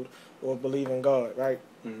fold or believe in God," right?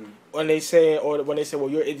 Mm-hmm. When they say, "Well,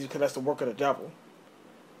 you're atheist because that's the work of the devil,"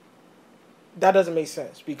 that doesn't make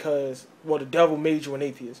sense because, well, the devil made you an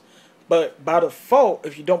atheist. But by default,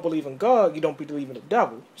 if you don't believe in God, you don't believe in the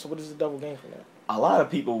devil. So what does the devil gain from that? A lot of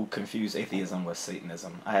people confuse atheism with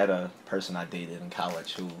Satanism. I had a person I dated in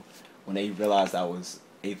college who, when they realized I was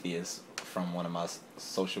atheist from one of my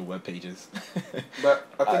social web pages, but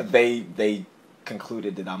I think they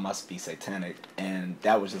concluded that I must be satanic, and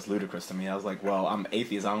that was just ludicrous to me. I was like, well, I'm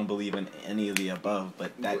atheist. I don't believe in any of the above,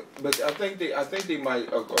 but I think they might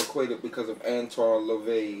equate it because of Anton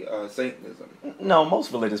LaVey Satanism. No,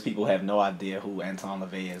 most religious people have no idea who Anton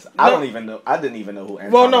LaVey is. I didn't even know who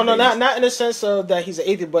Anton. Well, no, LaVey is. not in the sense of that he's an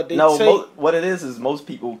atheist, but what it is most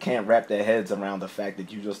people can't wrap their heads around the fact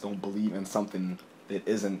that you just don't believe in something that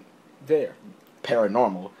isn't there,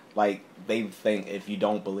 paranormal. Like, they think if you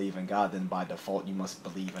don't believe in God, then by default you must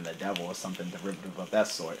believe in the devil or something derivative of that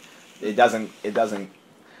sort. It doesn't.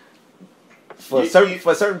 For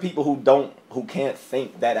certain people who can't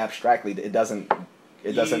think that abstractly, it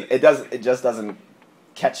just doesn't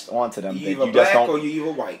catch on to them. You either black or you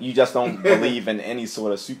either white. You just don't believe in any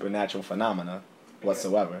sort of supernatural phenomena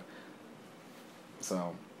whatsoever.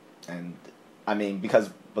 So, and I mean, because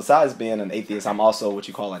besides being an atheist, I'm also what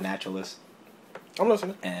you call a naturalist. I'm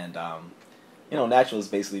listening. And,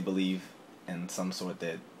 naturalists basically believe in some sort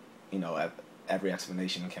that, every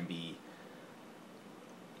explanation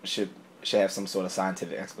should have some sort of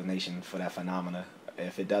scientific explanation for that phenomena.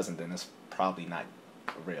 If it doesn't, then it's probably not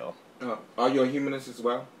real. Are you a humanist as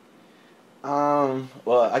well?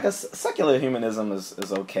 Well, I guess secular humanism is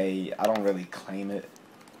okay. I don't really claim it.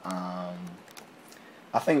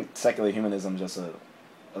 I think secular humanism is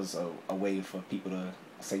a way for people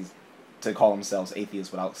to call themselves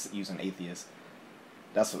atheists without using atheist.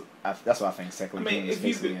 That's what I think secular humanism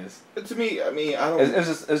basically is. To me, I mean, I don't.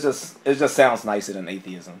 It just sounds nicer than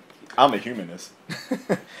atheism. I'm a humanist.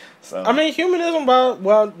 So I mean, humanism.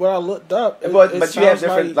 What I looked up, but you have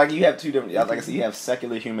different. Like you have two different. Like I said, you have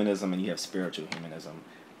secular humanism and you have spiritual humanism,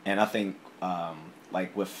 and I think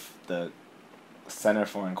like with the Center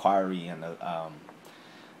for Inquiry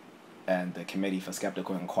and the Committee for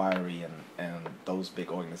Skeptical Inquiry and those big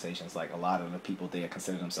organizations, like a lot of the people there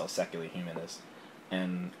consider themselves secular humanists.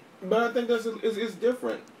 But I think it's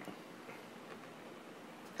different.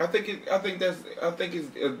 I think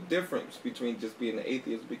it's a difference between just being an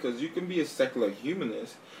atheist, because you can be a secular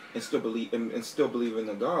humanist and still believe in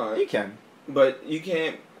a God. You can, but you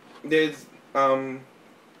can't.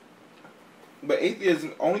 But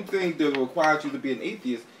atheism, only thing that requires you to be an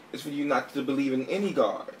atheist is for you not to believe in any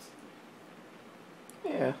gods.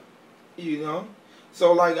 Yeah.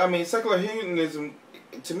 So like, I mean, secular humanism,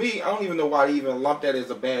 to me, I don't even know why they even lump that as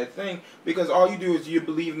a bad thing, because all you do is you're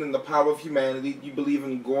believing in the power of humanity. You believe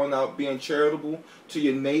in going out being charitable to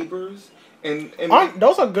your neighbors, and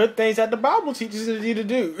those are good things that the Bible teaches you to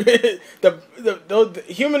do. the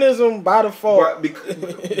humanism by default,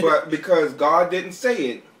 but because God didn't say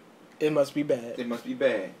it, it must be bad. It must be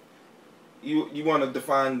bad. You want to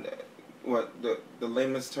define what the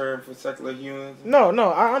layman's term for secular humanism? No,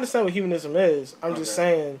 I understand what humanism is. I'm just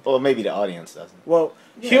saying. Well, maybe the audience doesn't. Well,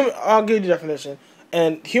 I'll give you the definition.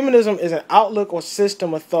 And humanism is an outlook or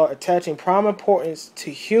system of thought attaching prime importance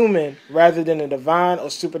to human rather than the divine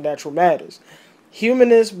or supernatural matters.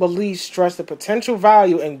 Humanist beliefs stress the potential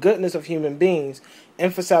value and goodness of human beings,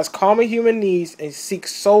 emphasize common human needs, and seek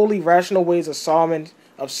solely rational ways of solving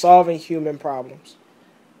human problems.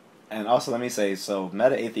 And also, let me say, so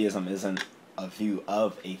meta-atheism isn't a view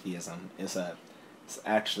of atheism. It's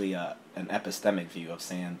actually an epistemic view of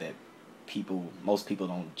saying that most people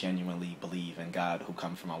don't genuinely believe in God who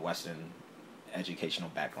come from a Western educational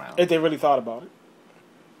background. If they really thought about it.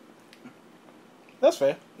 That's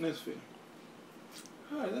fair. That's fair.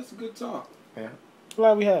 All right, that's a good talk. Yeah.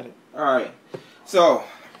 Glad we had it. All right. So,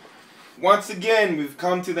 once again, we've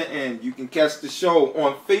come to the end. You can catch the show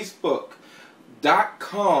on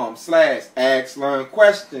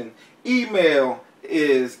Facebook.com/AskLearnQuestion. Email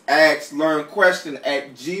is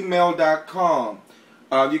asklearnquestion@gmail.com.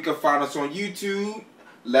 You can find us on YouTube.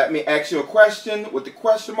 Let me ask you a question with the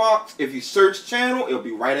question marks. If you search channel, it'll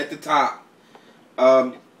be right at the top.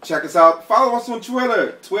 Check us out. Follow us on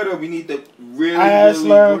Twitter. We need to really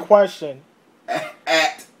Learn Question.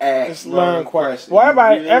 At Learn Question. Well,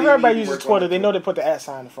 everybody uses Twitter. They know they put the @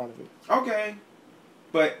 sign in front of it. Okay.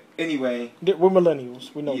 But anyway. We're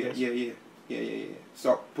millennials. We know this. Yeah.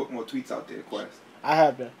 Start putting more tweets out there, Quest. I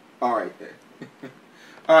have been. All right, then.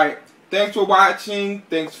 All right. Thanks for watching.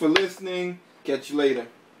 Thanks for listening. Catch you later.